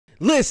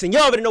Listen,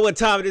 y'all already know what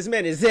time it is,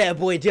 man. It's that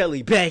boy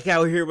DELI back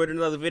out here with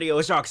another video.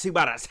 As y'all can see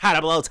by the how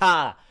to blow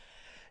time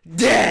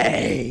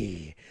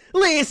day.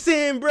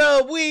 Listen,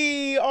 bro,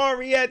 we are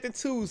reacting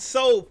to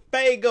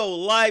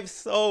SoFaygo Life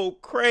So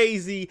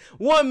Crazy.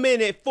 1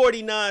 minute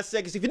 49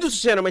 seconds. If you're new to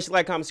the channel, make sure you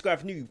like, comment,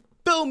 subscribe if you're new.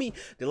 Feel me?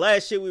 The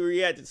last shit we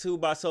reacted to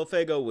by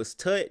SoFaygo was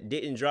Tut.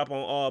 Didn't drop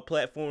on all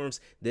platforms.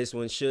 This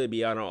one should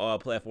be out on all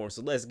platforms.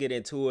 So let's get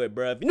into it,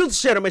 bro. If you're new to the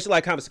channel, make sure you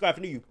like, comment, subscribe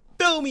if you're new.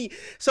 Feel me?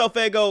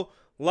 SoFaygo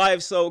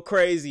Life So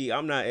Crazy.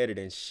 I'm not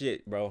editing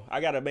shit, bro.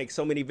 I gotta make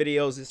so many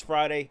videos this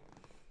Friday.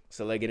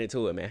 So let's get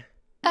into it, man.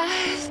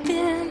 I've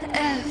been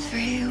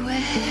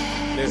everywhere.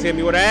 Let's hit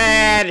me with an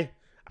ad.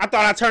 I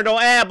thought I turned on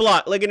ad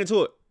block. Let's get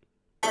into it.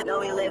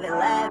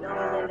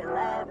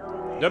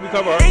 W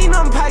cover. Ain't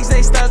no packs,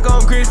 they stuck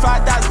on grid. $5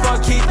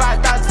 for a key,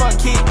 $5 for a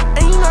key.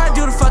 And you know I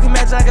do the fucking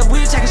magic like a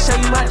witch. I can show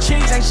you my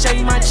cheeks, I can show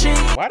you my cheeks.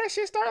 Why that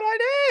shit start like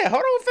that?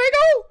 Hold on,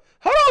 FAYGO.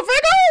 Hold on,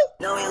 FAYGO.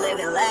 No, we live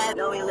in lab,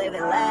 no, we live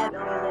in lab, no,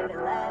 we live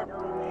in lab.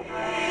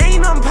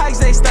 Ain't no packs,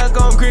 they stuck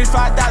on grid.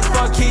 $5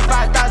 for a key,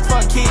 $5 for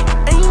a key.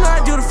 And you know I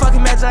do the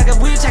fucking magic like a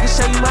witch. I can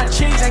show you my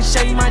cheeks, I can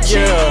show you my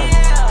cheeks.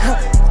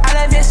 Yeah.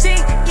 I love your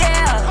seat,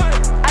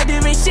 yeah. I do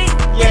me shit,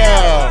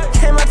 Yeah.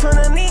 Came up from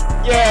the knee,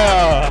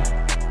 Yeah.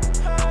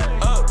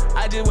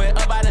 I just went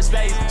up out of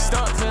space.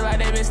 Stuck, feel like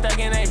they been stuck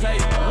in a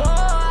place. Whoa,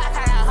 I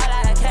got hot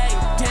out of cake.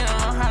 Damn,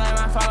 hot like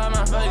my fall on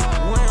my face.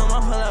 When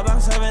I'm pull up,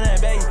 I'm serving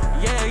that base.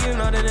 Yeah, you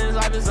know that this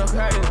life is so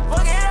crazy.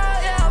 Fuck it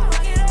up, yeah.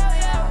 Fuck it up,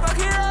 yeah. Fuck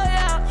it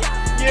up,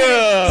 yeah.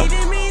 Yeah.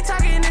 Even me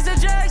talking, it's a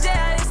drug,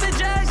 yeah. It's a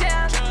drug,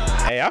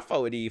 yeah. Hey, I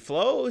fuck with these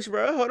flows,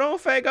 bro. Hold on,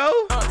 FAYGO.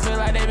 Feel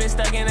like they been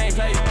stuck in a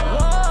place. Whoa,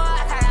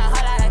 I got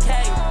hot out of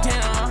cake.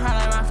 Damn, hot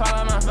like my fall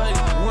on my face.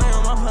 When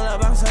I'm pull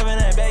up, I'm serving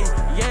that base.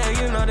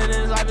 Yeah, you know that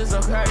this life is so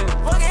crazy.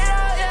 Fuck it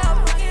up, yeah.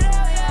 Fuck it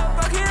up, yeah.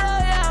 Fuck it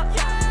up,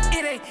 yeah.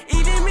 It ain't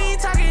even me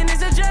talking,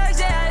 it's a drug,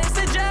 yeah. It's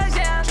a drug,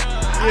 yeah.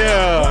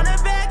 Yeah. Wanna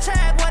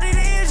backtrack what it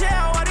is,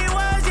 yeah. What it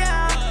was,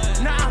 yeah.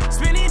 Nah,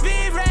 spinning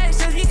big racks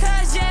just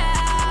because, yeah.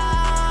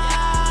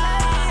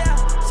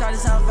 Shot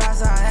this out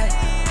fast, hey.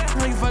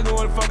 When you fucking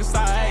wanna fucking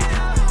start, hey.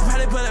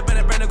 Probably pull up in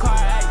a brand new car,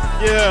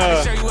 hey. Yeah. I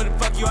can show you what the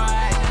fuck you are,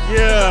 hey.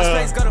 Yeah.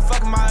 Space, go to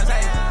fucking miles,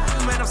 hey.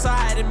 Man, I'm sorry,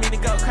 I didn't mean to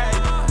go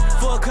crazy.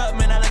 Full cup,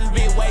 man, I let this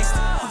beat waste.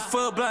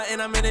 Full blunt,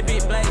 and I'm in a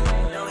big blaze.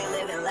 Don't we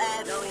live in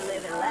lab, don't we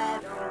live in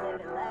lab, don't we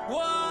live in lab.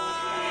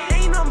 Whoa.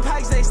 Ain't no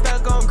packs, they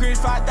stuck on grid.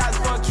 $5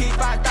 for a key,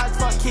 $5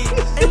 for a key.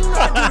 And you know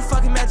I do the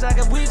fucking magic like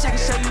a witch. I can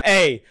show you.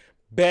 Hey,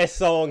 best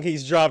song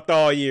he's dropped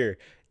all year.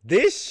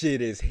 This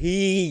shit is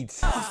heat.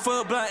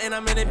 Full blunt, and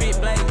I'm in a big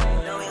blaze.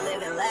 Don't we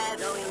live in lab,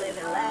 don't we live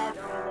in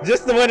lab.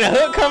 Just when the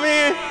hook come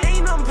in.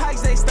 Ain't no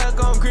packs, they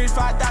stuck on grid.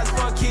 $5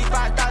 for a key,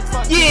 $5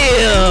 for a key.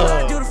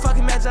 Yeah. I do the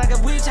fucking magic like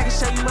a witch. I can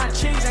show you my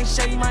cheeks, I can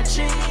show you my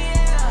cheeks.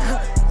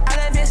 I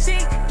love your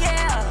seat,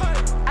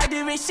 yeah. I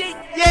do me shit,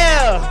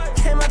 Yeah.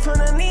 Came up from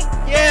the knee,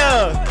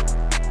 Yeah.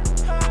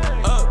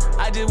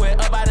 I just went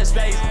up out of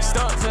space.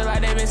 Stuck, feel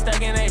like they been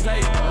stuck in a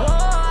place. Whoa,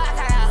 I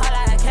got hot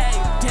out of cake.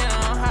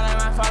 Damn, hot like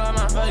my fall on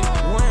my face.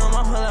 When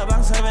I'm pull up,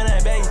 I'm serving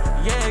that base.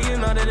 Yeah, you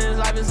know that this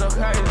life is so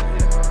crazy.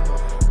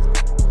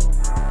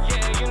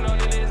 Yeah, you know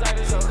that this life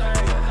is so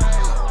crazy.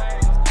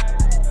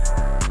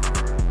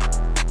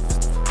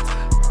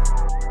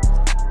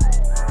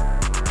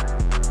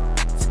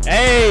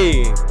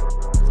 Hey.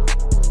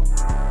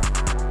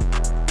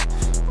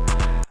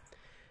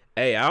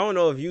 Hey, I don't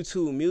know if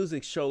YouTube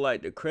Music show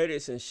like the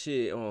credits and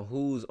shit on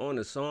who's on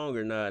the song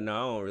or not. No, I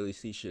don't really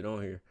see shit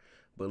on here.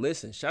 But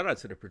listen, shout out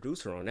to the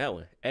producer on that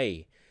one.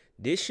 Hey,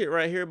 this shit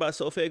right here by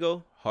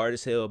SoFaygo, hard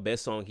as hell,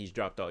 best song he's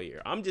dropped all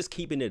year. I'm just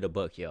keeping it a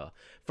buck, y'all.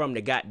 From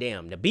the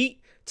goddamn, the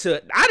beat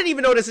to, I didn't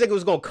even know this nigga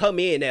was gonna come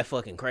in that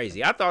fucking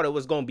crazy. I thought it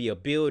was gonna be a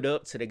build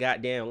up to the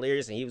goddamn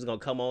lyrics and he was gonna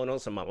come on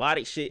some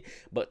melodic shit.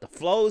 But the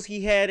flows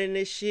he had in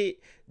this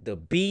shit, the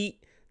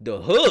beat,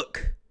 the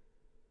hook,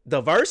 the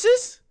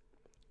verses.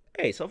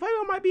 Hey,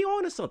 SoFaygo might be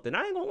on to something.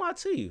 I ain't gonna lie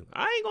to you.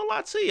 I ain't gonna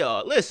lie to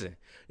y'all. Listen,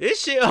 this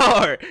shit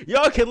hard.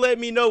 Y'all can let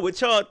me know what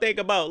y'all think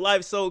about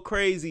Life So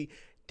Crazy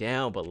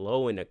down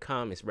below in the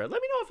comments, bro. Let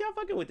me know if y'all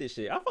fucking with this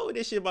shit. I fuck with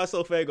this shit by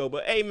SoFaygo.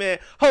 But hey, man,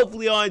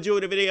 hopefully y'all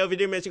enjoyed the video. If you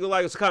did, make sure you go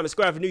like, comment,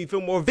 subscribe if you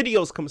feel more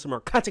videos coming, some more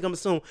content coming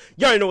soon.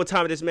 Y'all already know what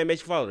time it is, man. Make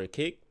sure you follow the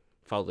Kick,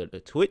 follow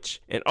the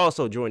Twitch, and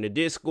also join the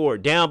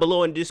Discord down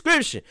below in the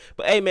description.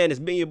 But hey, man,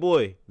 it's been your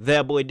boy,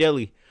 that boy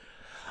DELI.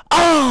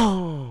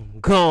 Oh,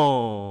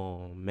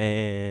 gone,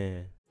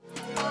 man.